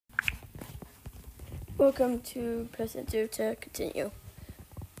Welcome to Present to continue.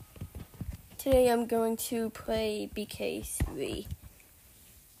 Today I'm going to play BK3.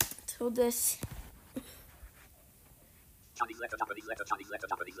 So this... Chinese letter, Japanese letter, Chinese letter,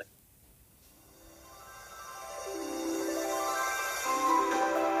 Japanese letter.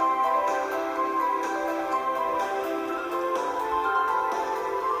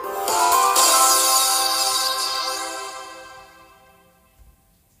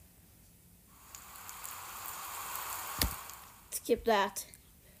 Skip that.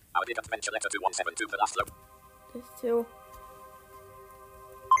 Our didn't mention letter 2172, the last load. This too.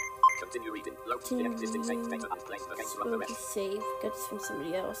 Continue reading. Load the existing saved data and place the case from the rest. Save. Got this from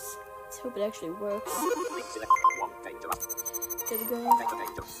somebody else. Let's hope it actually works. Link select. 1 dangerous. There we go. Data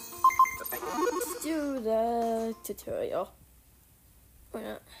dangerous. Sustain. Let's do the tutorial. Why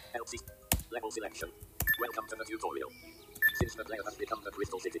not? LC. Level selection. Welcome to the tutorial. Since the player has become the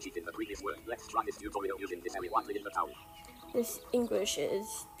Crystal City Chief in the previous world, let's try this tutorial using this area widely in the town. This English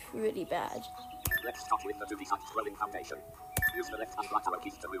is pretty bad. Let's start with the 2D side scrolling foundation. Use the left and right arrow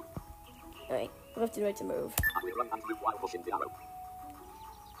keys to move. Alright, left and right to move. And we'll run and move while pushing the arrow.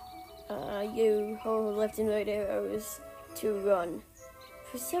 You hold left and right arrows to run.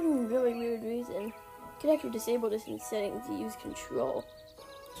 For some really weird reason, you can actually disable this in settings to use control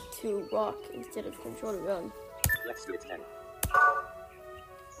to walk instead of control to run. Let's do it then.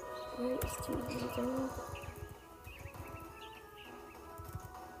 Alright, let's do that.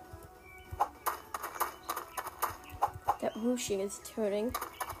 That whooshing is turning.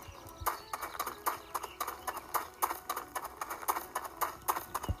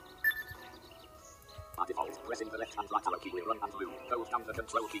 By default, pressing the left and right arrow key will run and move. Hold down the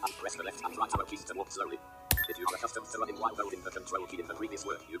control key and press the left and right arrow keys to walk slowly. If you are accustomed to running while holding the control key in the previous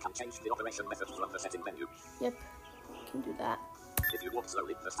work, you can change the operation method from the setting menu. Yep, can do that. If you walk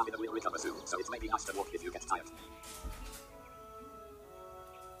slowly, the stamina will recover soon, so it may be nice to walk if you get tired.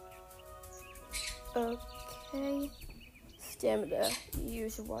 Okay. Stamina.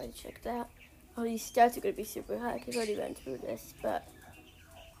 Use a Y to check that. All these stats are going to be super high because I already ran through this, but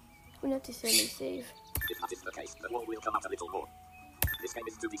we have to send and save. If that is the case, the wall will come out a little more. This game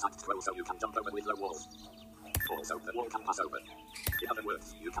is 2D side scroll, so you can jump over with low walls. Also, the wall can pass over. In other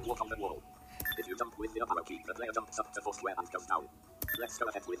words, you can walk on the wall. If you jump with the up arrow key, the player jumps up to Foursquare and goes down. Let's go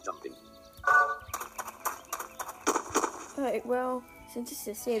ahead with jumping. Alright, well, since this is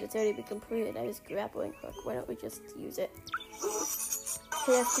a save that's already been completed, I just grappling hook. Why don't we just use it?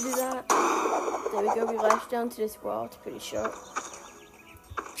 Okay, I have to do that. There we go, we lash down to this wall. It's pretty short.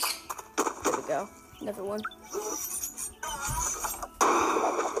 There we go. Another one.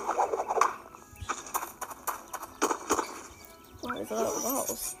 Wow, there's a lot of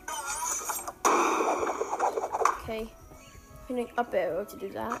walls. Okay. Hitting up arrow to do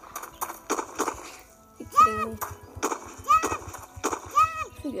that. You're kidding me.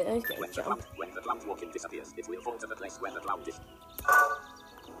 Pretty good, I was gonna jump. When the ground walking disappears, it will fall to the place where the ground is.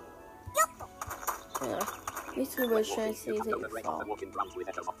 Yeah. Basically what I was trying to say is that you fall. Ooh,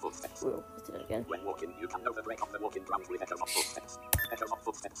 let's do that again. When walking, you can know the break of the walking ground with echoes of footsteps. Echoes of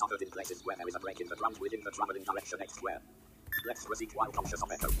footsteps are heard in places where there is a break in the ground within the traveling direction X square. Let's proceed while conscious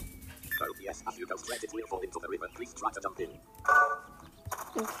of echo. Oh yes, as you go straight it will fall into the river. Please try to jump in.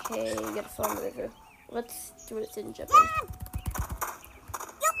 Okay, you gotta fall in the river. Let's do it and jump in.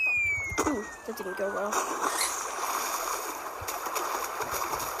 Ooh, that didn't go well.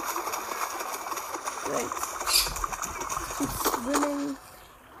 Right. Keep swimming.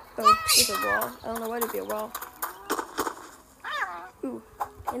 Oh, there's a wall. I don't know why there'd be a wall. Ooh,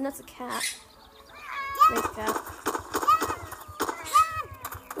 and that's a cat. Nice cat.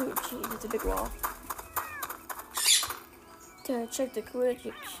 Ooh, geez, it's a big wall. Check the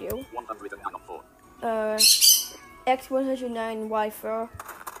coordinate queue. 109 of 4. X109 Y4.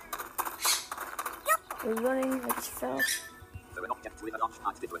 We're running, I just fell. So an object with a large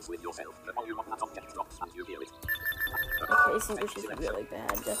height difference with yourself. The volume of that object drops and you hear it. Okay, this English is really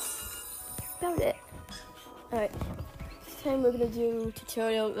bad. That's about it. Alright. This time we're gonna do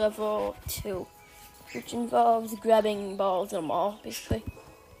tutorial level 2, which involves grabbing balls in a mall, basically.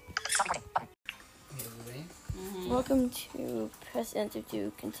 Welcome to Press Enter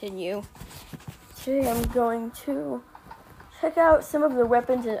to continue. Today I'm going to check out some of the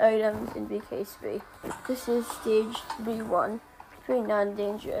weapons and items in BK3. This is stage 3-1. It's pretty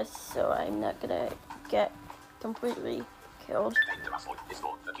non-dangerous, so I'm not gonna get completely killed.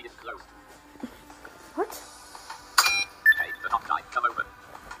 What? Hey, the knock guy, come over.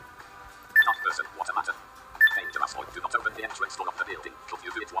 Knock person, what a matter. Dangerous boy, do not open the entrance door of the building. Could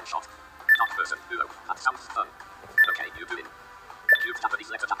you do it one shot? Knock person, no, that sounds fun. Okay, you do it. Use Japanese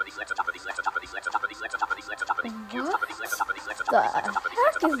letter, Japanese letter, Japanese letter, Japanese letter, Japanese letter, the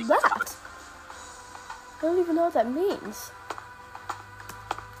heck is that? I don't even know what that means.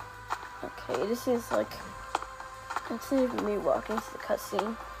 Okay, this is like, it's not even me walking to the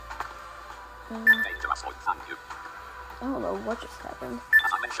cutscene. Dangerous, thank you. I don't know what just happened.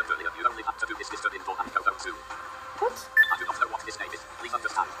 As I mentioned earlier, you only have to do this mission in Vormand Kodo 2. What? I do not know what his name is. Please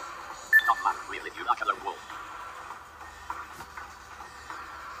understand. Not man, really, you like a lone wolf.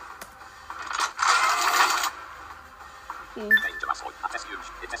 Dangerous, that is huge.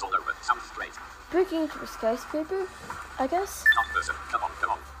 It is all over. Sounds great. Breaking into a skyscraper, I guess. Not person. Come on,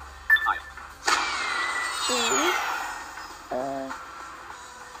 come on. Higher. Ooh.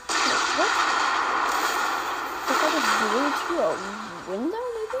 What? If I just blew through a window,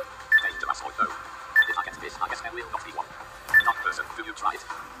 maybe? Dangerous, no. If I get this, I guess there will not be one. Not person. Do you try it?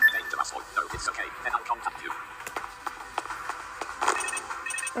 Dangerous, no, it's okay. Then I'll contact you.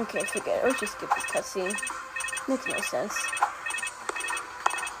 Okay, forget it. Let's just skip this cutscene. Makes no sense.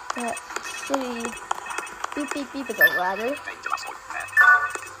 That city beep beep beep is a ladder. Dangerous,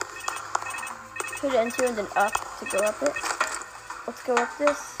 Could enter and then up to go up it. Let's go up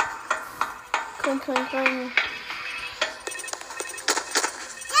this. Cling cling cling.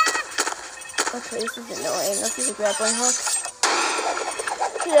 Okay, this is annoying. Let's use a grappling hook.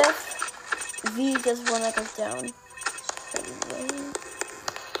 Hit F. V does one that goes down.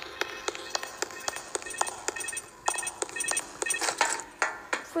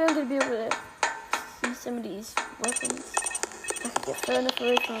 Hopefully I'm gonna be able to see some of these weapons. I could get far enough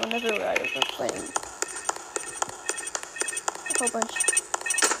away from whenever I was playing. A whole bunch.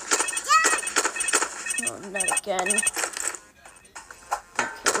 Oh, not again.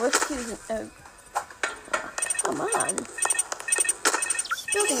 Okay, let's use an oh, come on. This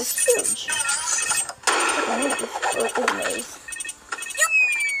building is huge. Okay, I need to explode this maze.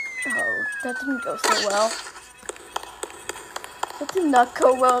 Oh, that didn't go so well. That did not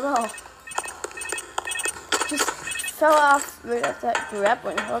go well at all. Just fell off right off that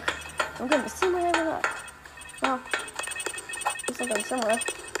grappling hook. I'm gonna see my way up. Well, there's something somewhere.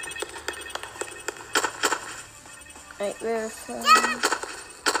 Right, where's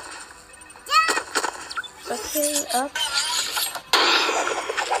okay, up.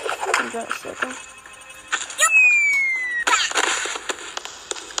 I'm going to circle.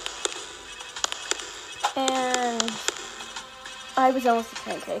 And I was almost a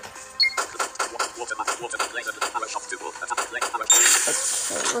pancake. Okay,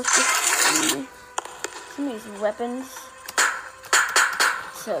 let's just see some of these weapons.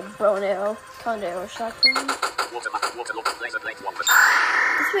 It's a bow and arrow, con arrow shotgun.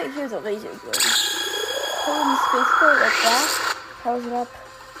 This right here is a laser gun. Hold in spacebar like that. Powers it up.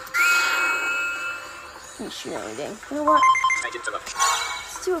 Didn't shoot anything. You know what?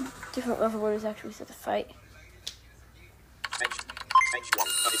 Let's do a different level where there's actually set to fight.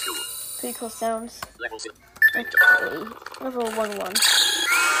 Pretty cool sounds. Okay, level 1-1.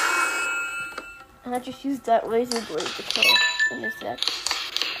 And I just used that laser blade to kill in this deck.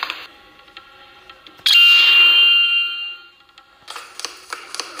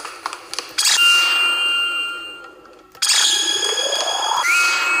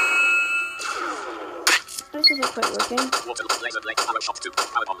 This isn't quite working.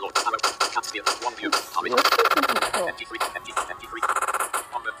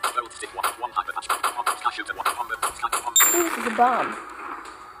 This is a bomb.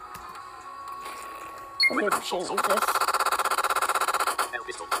 I maybe shouldn't use this.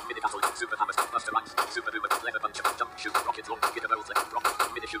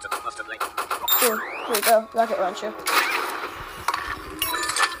 Here we go. Rocket launcher.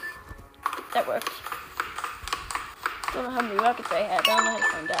 That worked. Don't know how many rockets I had. I don't know how to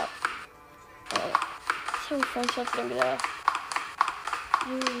find out. Alright. So we find something I'm gonna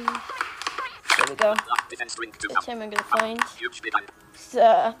use. There we go. This time I'm gonna find it's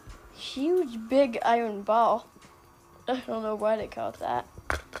a huge big iron ball. I don't know why they call it that.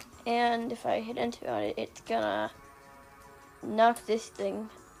 And if I hit enter on it, it's gonna knock this thing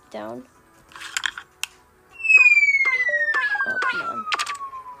down. Oh, come on.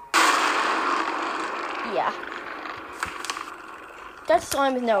 Yeah. That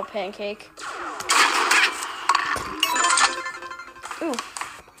slime is now a pancake. Ooh.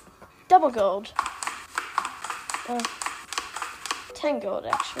 Double gold. 10 gold,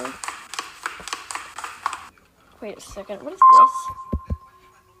 actually. Wait a second, what is this?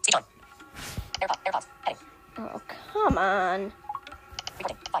 AirPods, heading. Oh, come on.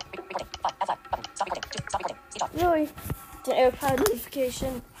 Recording, 5, recording, 5, F5, button, stop recording, 2, stop recording, speech off. Really? It's an AirPod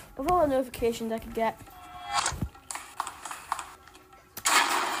notification. Of all the notifications I could get.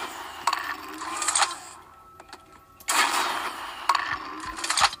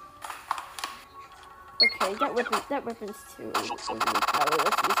 Okay, that weapon's too overpowered.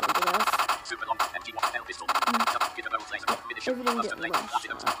 Let's do something else. Super long MG1 L pistol. Gigabolt laser. Miniature. Everything Custom getting laser. one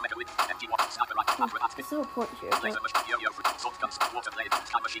Platinum. shot. Mega whip. MG1 sniper rifle. Acrobat There's no point here, laser but machine. Yo-yo. Sword guns. Water blade.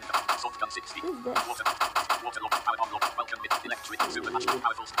 Sky machine gun. Sword gun 60. what is this? Water lock. Power bomb lock. Welcome with electric. Super match.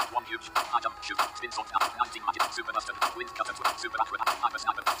 Powerful. One huge. High jump. Shoot. Spin sword. 19 magic. Super buster. Wind cutter. Super acrobat. Hyper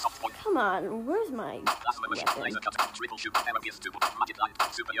sniper. Soft point. Come on, where's my Plasma machine. weapon? Laser cutter. Triple shoot. Arrow gears 2. Magic line.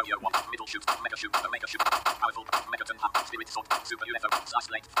 Super yo-yo 1. Middle shoot. Mega shoot. Omega shoot. Powerful. Megaton ham. Spirit sword. Super UFO. Slice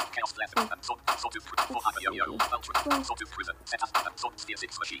blade. Chaos laser. Sword tooth. 4 hyper yo-yo. Ultra. Sword tooth cruiser. Set as. Sword steer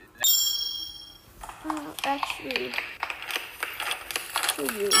 6 machine. Actually, show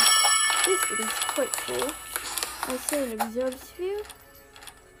you. This is quite cool. I say an observed view.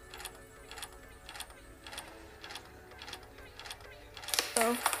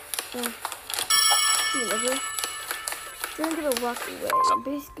 Oh, whatever. Then I'm gonna walk away. And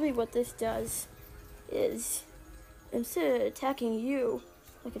basically, what this does is, instead of attacking you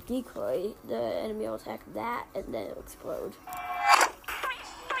like a decoy, the enemy will attack that, and then it'll explode.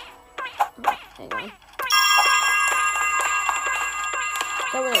 Oh, hang on.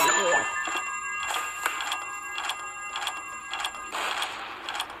 That went over.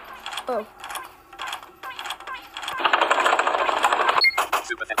 Oh.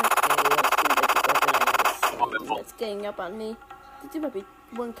 Super Okay, let's see the weapon that's getting up on me. There might be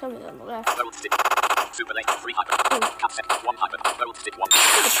one coming on the left. Barrel stick. Super late. 3 hyper. Cap set. 1 hyper. Barrel stick 1.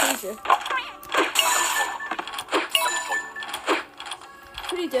 Taser.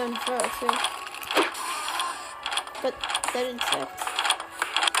 Pretty down far too. But that insect.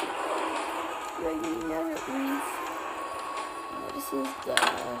 Right now it leaves. This is the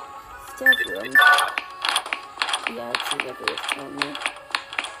staff room. Yeah, it's exactly what's on me.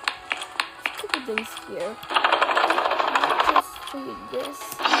 There's a couple things here. Just show you this.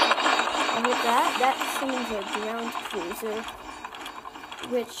 And with that seems a ground cruiser,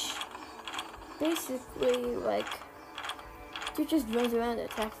 which basically, like, it just runs around and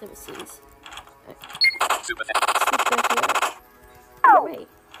attacks the seas. Super Switch back here. Oh, wait.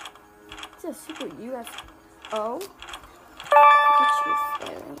 It's a super UFO? What's your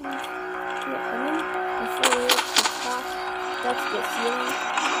fire? Yeah, coming. The fire, the top. That's the ceiling.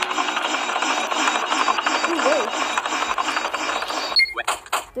 Oh, wait.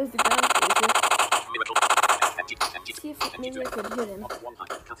 There's the ground cruiser. See if maybe I could hit him.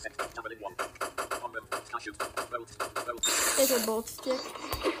 There's a bolt stick.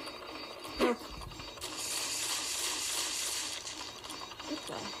 Nope. What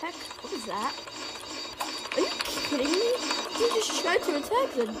the heck? What is that? Are you kidding me? He just tried to attack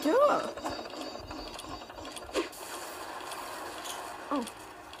the door. Oh.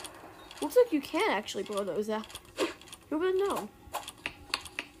 Looks like you can actually blow those up. Who would know?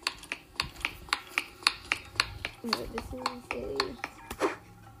 No, this is keys.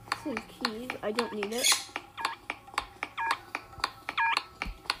 I don't need it.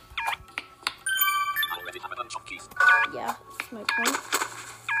 Yeah, that's my point.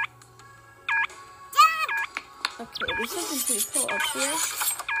 Okay, there's something pretty cool up here.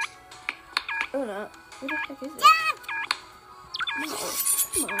 Oh no, where the heck is it? No,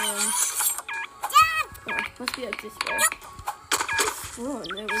 come on. Oh, must be like this way. Oh,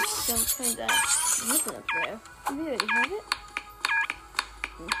 there was some kind of weapon up there. Maybe I already have it?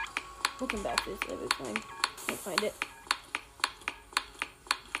 We'll come back to this every time. Can't find it.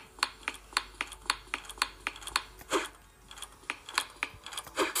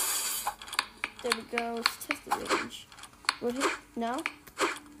 There we go. Let's test the range. Would it? No?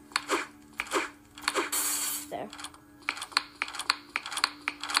 There.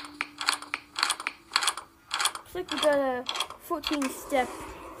 Looks like we got a 14-step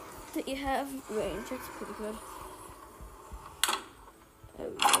that you have range. That's pretty good. Oh,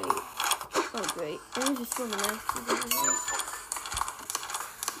 great. Oh, great. Let me just throw the masters over here.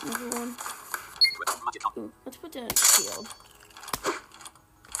 Another one. Ooh, let's put down a shield.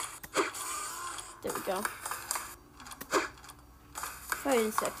 There we go. Fire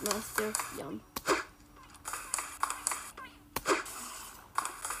insect monster. Yum.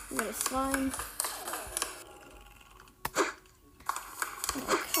 We got a slime.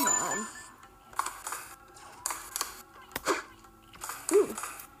 Oh, come on. Ooh.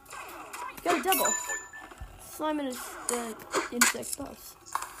 Got a double. Slime and the insect buffs.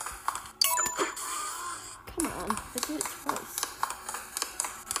 Come on. Let's do it twice.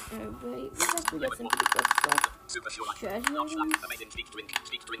 Alright, we got some pretty good stuff. Strategy items.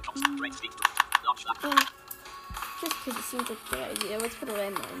 Just because it seems like a good idea. Let's put a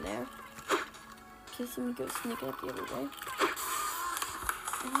landmine there. In case someone goes sneaking up the other way.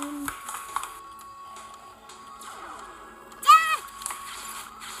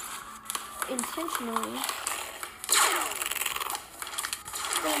 intentionally.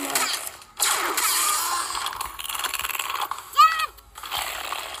 Oh my.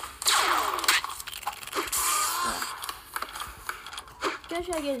 Gotta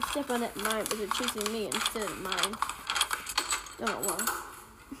try to get a step on that mine, but they're chasing me instead of mine. Don't know why.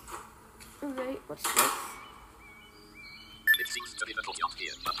 Alright, what's this? It seems to be the courtyard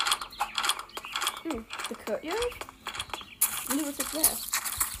here. The courtyard? Wonder what's up there.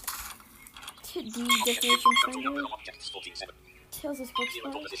 The destination finder tells us what's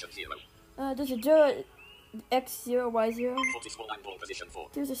there. There's a door at X0Y0.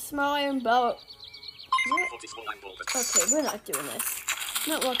 There's a small iron bell. What? Okay, we're not doing this.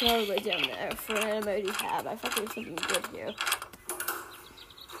 I'm not walking all the way down there for an item I already have. I thought there was something good here.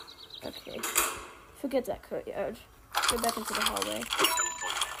 Okay. Forget that courtyard. Go back into the hallway.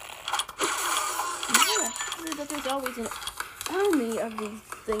 Yeah, I know that there's always an army of these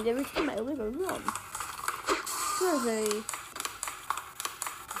things every time I leave a room. There's a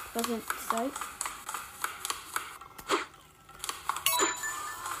pleasant sight.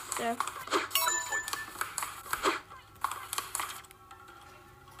 There.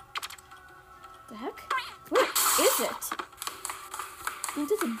 The heck? What is it? Is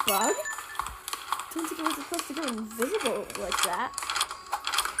this a bug? I don't think it was supposed to go invisible like that.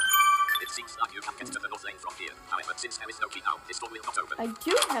 It seems like you can get to the north lane from here. However, since there is no key now, this door will not open. I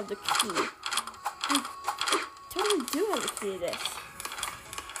do have the key. I totally do have the key to this.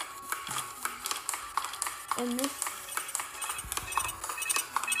 And this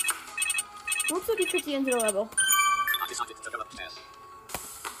looks like it's at the end of the level. I decided to go upstairs.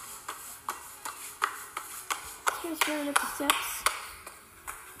 Just running up the steps.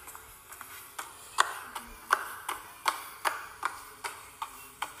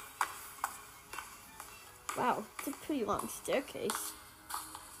 Wow, it's a pretty long staircase.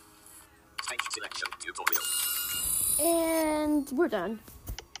 Stage selection tutorial. And we're done.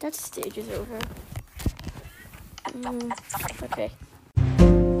 That stage is over. Okay.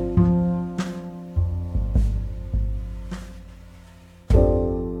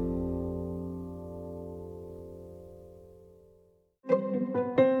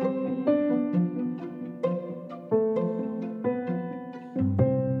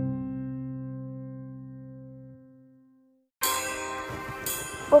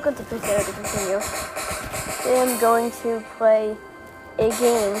 Welcome to Press to Continue. Today I'm going to play a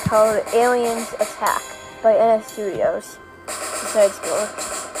game called Aliens Attack by NS Studios. Besides Go.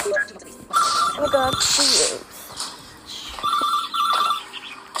 Oh god, please.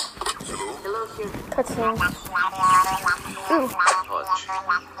 Cutscene. Ooh.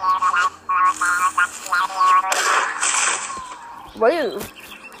 Woo.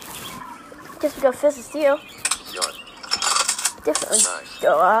 Guess we got Fist of Steel. Definitely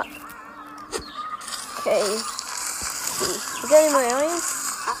go up. Okay. Is there any more aliens?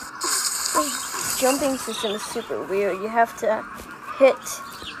 This jumping system is super weird. You have to hit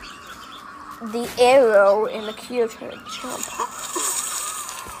the arrow in the key to try to jump.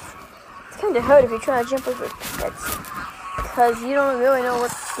 It's kind of hard if you try to jump over pits, because you don't really know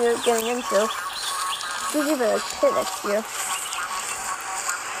what you're getting into. There's even a pit next to you.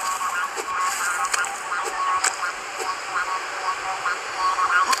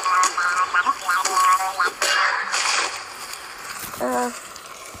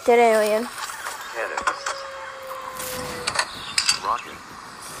 Dead alien. Cannons. Rocket.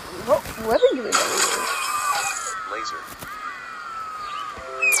 What weapon do we use? Laser.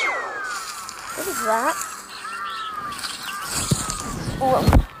 What is that? Whoa.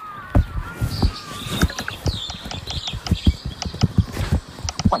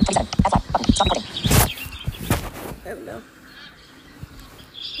 One, 27. F5. Button. Stop recording. I don't know.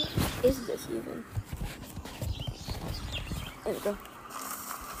 What is this even? There we go.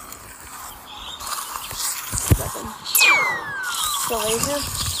 Weapon. The laser.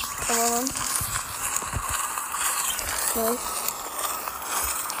 Come on. Nice.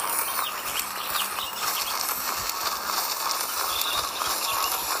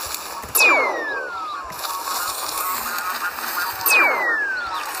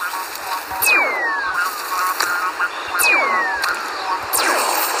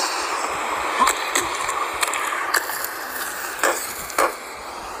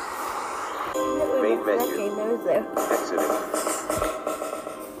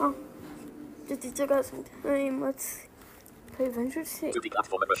 Oh, just it took out some time. Let's play Adventure 6. 2D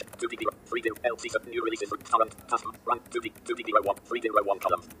platform version. 2D 3D LC new releases for current task rank 2D 1 301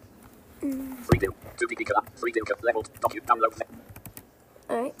 column. 3D 2D collab 3D leveled docu download.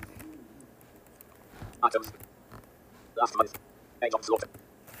 Alright. Items. Last month. Age of slaughter.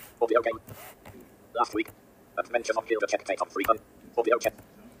 Audio game. Last week. Adventures of Hilda check date of Freedom. Audio check.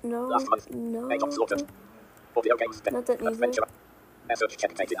 No. Last month. No. Age of Slaughtered. Audio games. Not that neither. Adventure. Search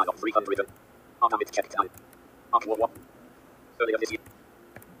check date of 300. Arnavit check time. Arc War 1. Earlier this year.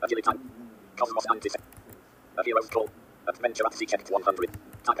 Agility time. Cosmos Antis. A Hero's Call. Adventure at Sea checked 100.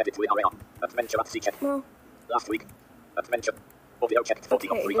 Type edit with area. Adventure at Sea check. No. Last week. Adventure. Audio checked 40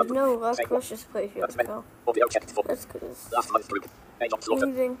 of Okay, 300. there's no luck. Same Let's just play here. Audio checked 4. That's good. Last month's group. Age of Slaughter.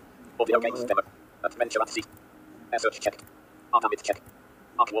 Amazing. Audio games demo. Adventure at Sea. Search checked. Arnavit check.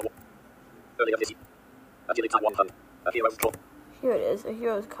 Arc War 1. Earlier this year. Agility 100. A Hero's Call. Here it is. A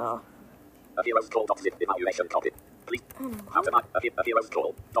hero's call. A Hero's Call. Zip evaluation copy. Please. How to a Hero's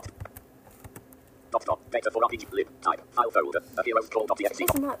Call. Data for RPG lib type file folder. A Hero's Call.exe.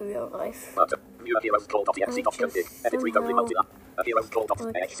 It's not real life. New A Hero's Call.exe. Config. Edit read-only multi-app. A Hero's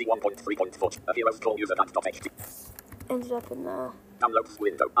Call.exe 1.3.4. A Hero's Call user guide.ht. Ended up in the Downloads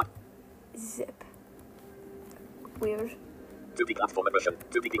window. zip. Weird. 2D platform version.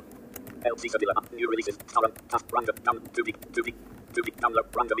 2D. LC Sevilla. New releases. Current. Task. Random. 2D.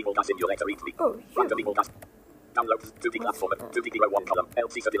 Download. Random Evil Gas Simulator. Read. Oh, Random here. Evil Gas. Downloads. 2D platform. 2D 1 column.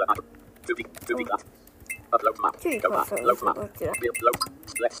 LC Sevilla. 2D class. Upload map. 2D Go back. platform, Load map. look at that. Build load.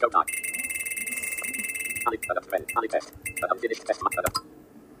 Let's go back. Ali test. Unfinished test map.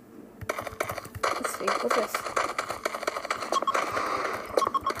 Let's see. What's this?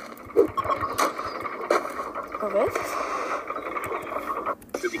 A wrist?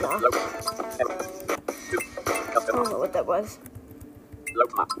 2D No. load. I Custom. don't know what that was.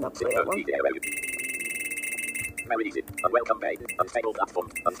 Load map. Not play that one. Very easy. Unwelcome bay. Unstable platform.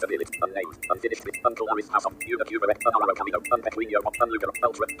 Unstability. Unnamed. Unfinished with. Uncle Harris House of. Uber. Unarrow Camino. Unpequinio. Unlugar.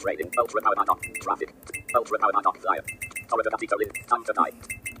 Ultra. Trading. Ultra powered ad hoc. Traffic. Ultra powered ad hoc. Flyer. Torrid Gatito Link. Time to die.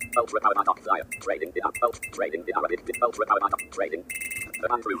 Ultra powered ad hoc. Flyer. Trading. Trading. In Arabic. Ultra powered ad hoc. Trading. The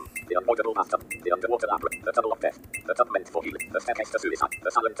hand room. The unavoidable bathtub. The underwater lab. The tunnel of death. The tub meant for healing. The staircase to suicide.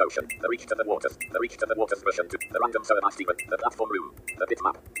 The silent ocean. The reach to the waters. The reach to the waters version 2. The random server Steven. The platform room. The bit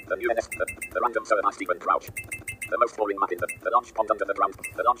map. The new NS. The random server Steven Crouch. The most boring map in the large pond under the ground.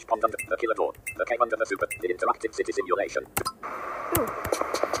 The large pond under the killer door. The cave under the super. The interactive city simulation. Ooh.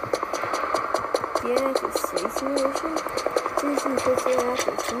 Yeah, it's a city simulation. This is pretty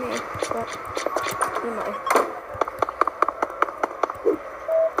accurate to me, but never mind.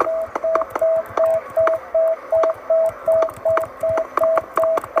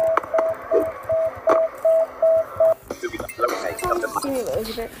 Simulator is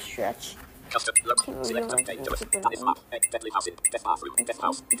a bit of a stretch. Custom look. Select dangerous. Tennis map. Deadly house in. Death bathroom. Death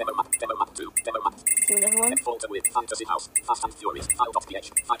house. Demo map. Demo map 2. Demo map. Do another one. Falter with Fantasy House. Fast and Furious.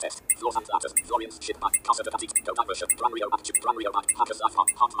 File.ph. Fire test. Floors and ladders. Florian's ship back. Casa de Petit. Go diversion. Branrio attitude. Branrio back. Hackers life.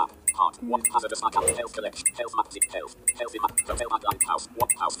 Heart map. Heart. 1. Hazardous map. Health collection. Health map. Zip. Health. Healthy map. Hotel map. Line. House. 1.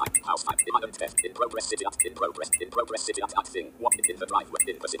 House 5. House 5. Imminent death. In progress city at. In progress. In progress city at. Thing. 1. In the driveway.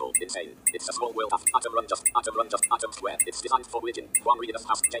 Impossible. Insane. It's a small world. Item run just. Item run just. Item square. It's designed for religion. 1. Readers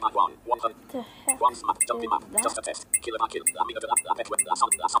house. J-Map 1. 100. The heck? One map. Jumpy map. That? Just a test. Killer by kill. Lamina de la pet wet.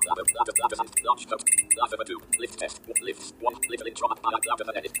 Ladders and launch code. Ladder 2. Lift test. Lifts. 1. Little intro map. Ladder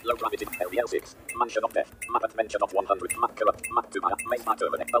than edit. Low gravity. LVL 6. Mansion of death. Map adventure of 100. Map corrupt. Map 2. Maze map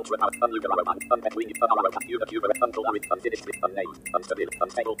terminate. Ultra power. Unlugar arrow man. Unpetwing. Unarrow cat. Uber. Uncle Arid. Unfinished with. Unnamed. Unstable.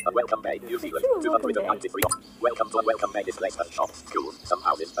 Unstable. Unwelcome bay. New Zealand. 293. Welcome to Unwelcome bay. Displays and shops. Schools. Some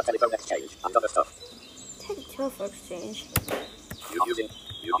houses. A telephone exchange. And other stuff. Take a telephone exchange.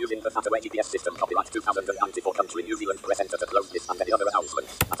 Using the Fataway GPS system, copyright 2094 country New Zealand, press enter to close this and any other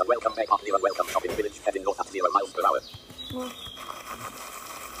announcements. At Unwelcome Bay Park near Unwelcome Shopping Village, heading north at 0 miles per hour. Well,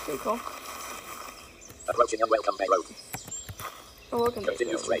 pretty cool. Approaching Unwelcome Bay Road. Oh, welcome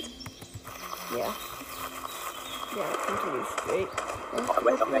Continue straight. Yeah. Yeah, continue straight.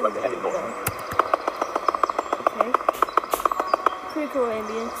 Unwelcome Bay Road, heading north. Okay. Pretty cool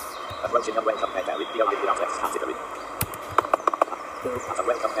ambience. Approaching Unwelcome Bay Area, the only without X category. At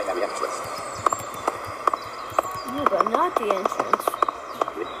Unwelcome Bay Area entrance. No, but not the entrance.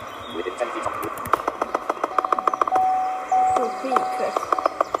 Within 10 feet of you. Oh, pretty quick.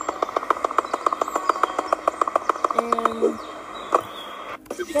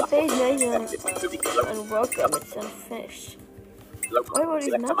 That bay is nice and welcome. It's unfinished. Why were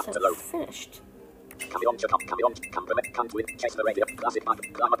these maps unfinished? Camion, camion, campermet, can't win, chase the radio, classic map,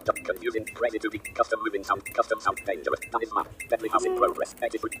 climate, confusing, crazy to be, custom moving sound, dangerous, that is map, deadly house in progress,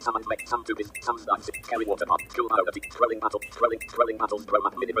 83, Sam and make, Sam to biz, Sam's dance, scary water park, school biography, trolling battles, pro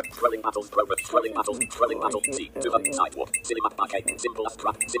map, minibus, trolling battles, C, to the sidewalk, silly map arcade, simple as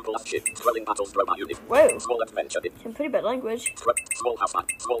trap, simple as shit, trolling battles, pro map unit, Whoa. small adventure, Some pretty bad language. small house map,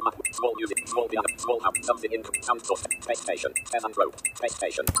 small map, small music, small piano, small house, something in, sound source, space station, and road, space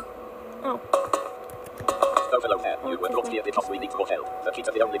station. Oh. Overload there. You were brought here because we need more help. The key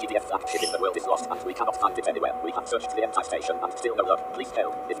to the only GDF flagship in the world is lost, and we cannot find it anywhere. We have searched the entire station and still no luck. Please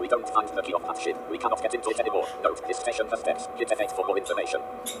help. If we don't find the key of that ship, we cannot get into it anymore. Note, this station has steps. Hit F8 for more information.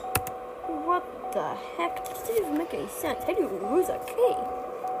 What the heck? This didn't even make any sense. How do you lose a key?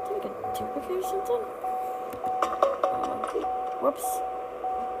 Did I get a duplicate or something? Whoops.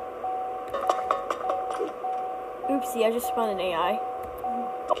 Oopsie, I just spawned an AI.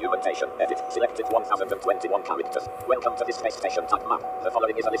 Documentation. Edit. Selected 1021 characters. Welcome to this space station type map. The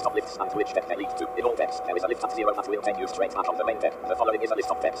following is a list of lifts and which deck they lead to. In all decks, there is a lift at 0 that will take you straight back on the main deck. The following is a list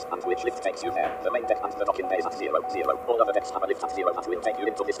of decks and which lift takes you there. The main deck and the docking bay is at 0, 0. All other decks have a lift at 0 that will take you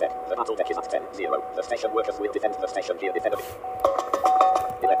into this deck. The battle deck is at 10, 0. The station workers will defend the station here if enemy.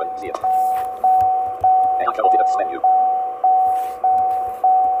 11, 0. AI coordinates menu.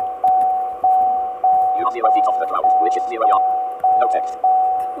 You are 0 feet off the ground, which is 0 yard. No text.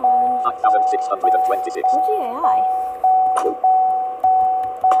 5626. What's the AI?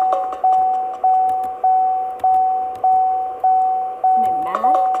 Am I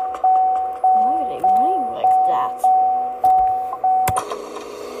mad? Why are they running like that?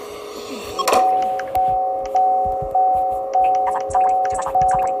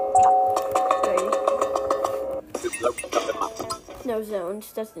 No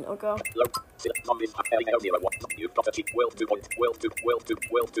zones, that's the no-go. Zombies at area 01. You've got a cheat. World 2.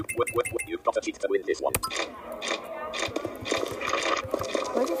 You've got a cheat to win this one.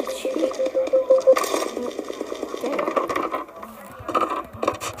 Where did it cheat? There.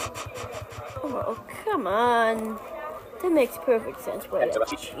 Oh, come on. That makes perfect sense. Why did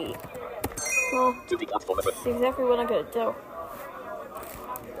it cheat? Well, that's exactly what I'm gonna do.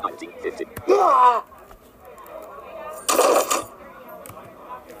 1950.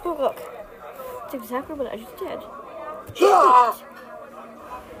 Oh, look. That's exactly what I just did.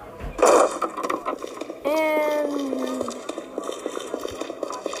 And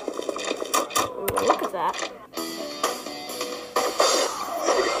look at that.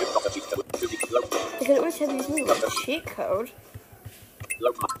 I could always have these new cheat code.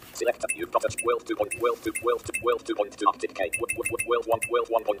 Select. You've got a world 2. Arctic K. World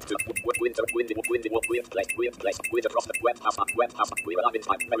 1.2. Weird place. Weird across the web house. We are in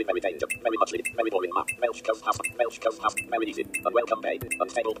time. Very danger. Very much lit. Very boring map. Melch Coast House. Very easy. Unwelcome bay.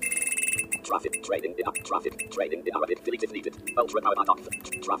 Unstable. Traffic. Trading in Arabic. Delete if needed. Ultra powered on.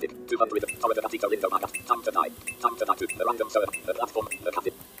 Traffic. 200. Tower the Gatito Lindo Maga. Time to die to the random server. The platform.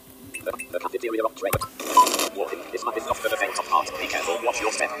 The cafeteria of trade. Warning, this map is not for the faint of heart. Be careful, watch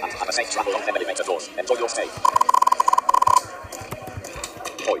your step, and have a safe travel on them elevator doors. Enjoy your stay.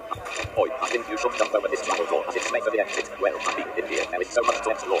 Oi, I think you should jump over this travel door as it's made for the exit. Well, I mean, in here, there is so much to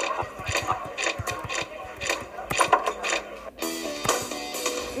explore.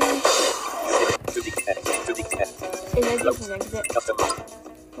 Custom map.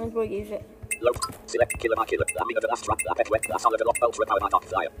 Might as well use it. Low. Select killer by killer. I mean the last trap, la pet wet, la solid lock, ultra power dark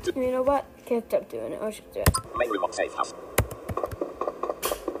flyer. You know what? Can't stop doing it. I should do it. Main room on safe house.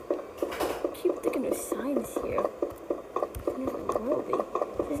 Keep thinking there's signs here. Never will be.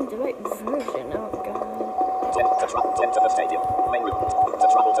 This isn't the right version. Oh god. 10 to the stadium. Main room. To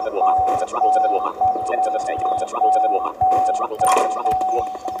travel to the war map. 10 to the stadium. To travel to the war map. War.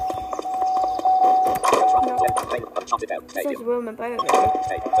 Uncharted out. Stadium. Says Roman Bio.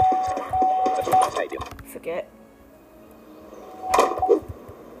 Stadium. Forget.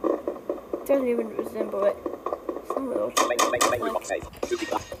 Doesn't even resemble it. Some little Main room on safe. 2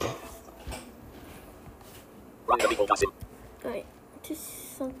 people. Random people pass him. Right.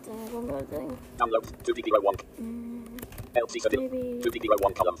 Just something. One more thing. Download. 2DP01. LC Civil.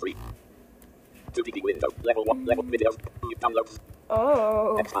 2DP01 column 3. 2DP window. Level 1. Level videos. New downloads.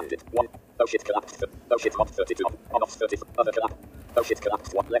 Oh. Expanded. 1. Oh shit collapsed. Oh shit mod 32. On off 30. Other collapse. Oh shit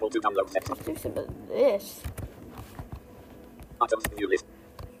collapsed. 1. Level 2 download text. Let's do some of this. Items view list.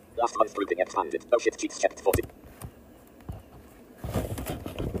 Last month grouping expanded. Oh shit cheats checked 40.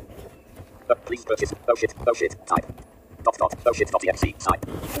 Please purchase. Oh shit type. Oh shit.exe. Type.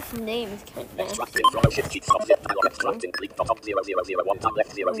 This name is kind of nasty. Extracting from oh shit sheet stop zip. Dialog extracting. Click dot on 0001. Time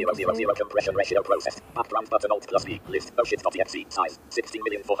left 0000. Compression ratio processed. Background button alt plus B. List. Oh shit.exe. Size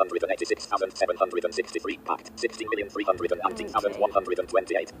 16,486,763. Packed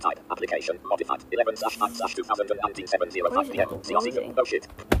 16,319,128. Type. Application modified. 11/9/2019 7:05 p.m. CRC. Oh shit.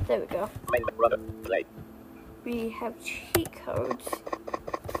 There we go. Main runner. Play. We have cheat codes.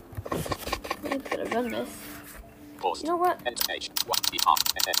 I'm gonna run this. Pause. You know what? Enter page. What? This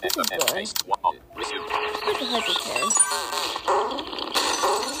is good. paste. One on. Resume. Like a hypercan.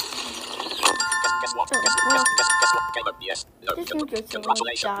 Guess what? Oh, Guess well. what? Game over. Yes. No. This will go to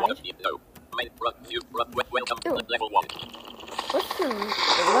Congratulations. die. One. No. Main run. You run. Welcome. Ew. Level 1. What's the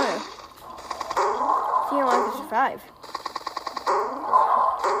runner? See how long I can survive.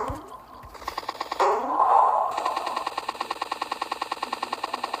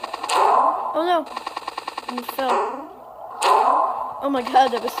 Oh no! You fell. Oh my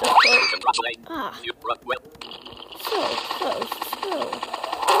god, that was so close. Congratulations. Ah, You run. Well. so close.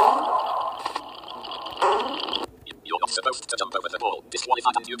 You're not supposed to jump over the ball.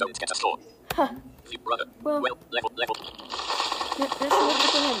 Disqualified and you don't get a score. Huh. You run. Well. Level. That's what you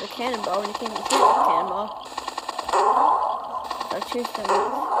can have the cannonball when you can't even see the cannonball. So choose something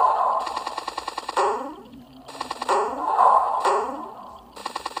else.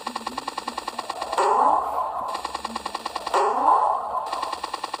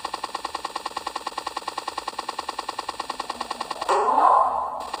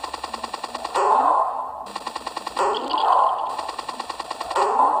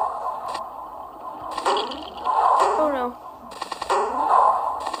 Oh no.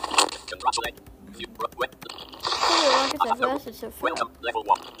 Congratulations. You run. Well. How long has that lasted so far? Welcome. Level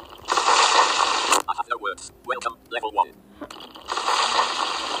 1. I have no words. Welcome. Level 1.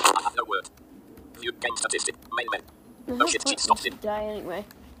 I have no words. View game statistic. Main menu. Oh shit. Cheat. Stop it. Die anyway.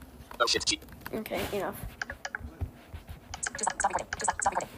 Oh shit. Cheat. Okay, enough.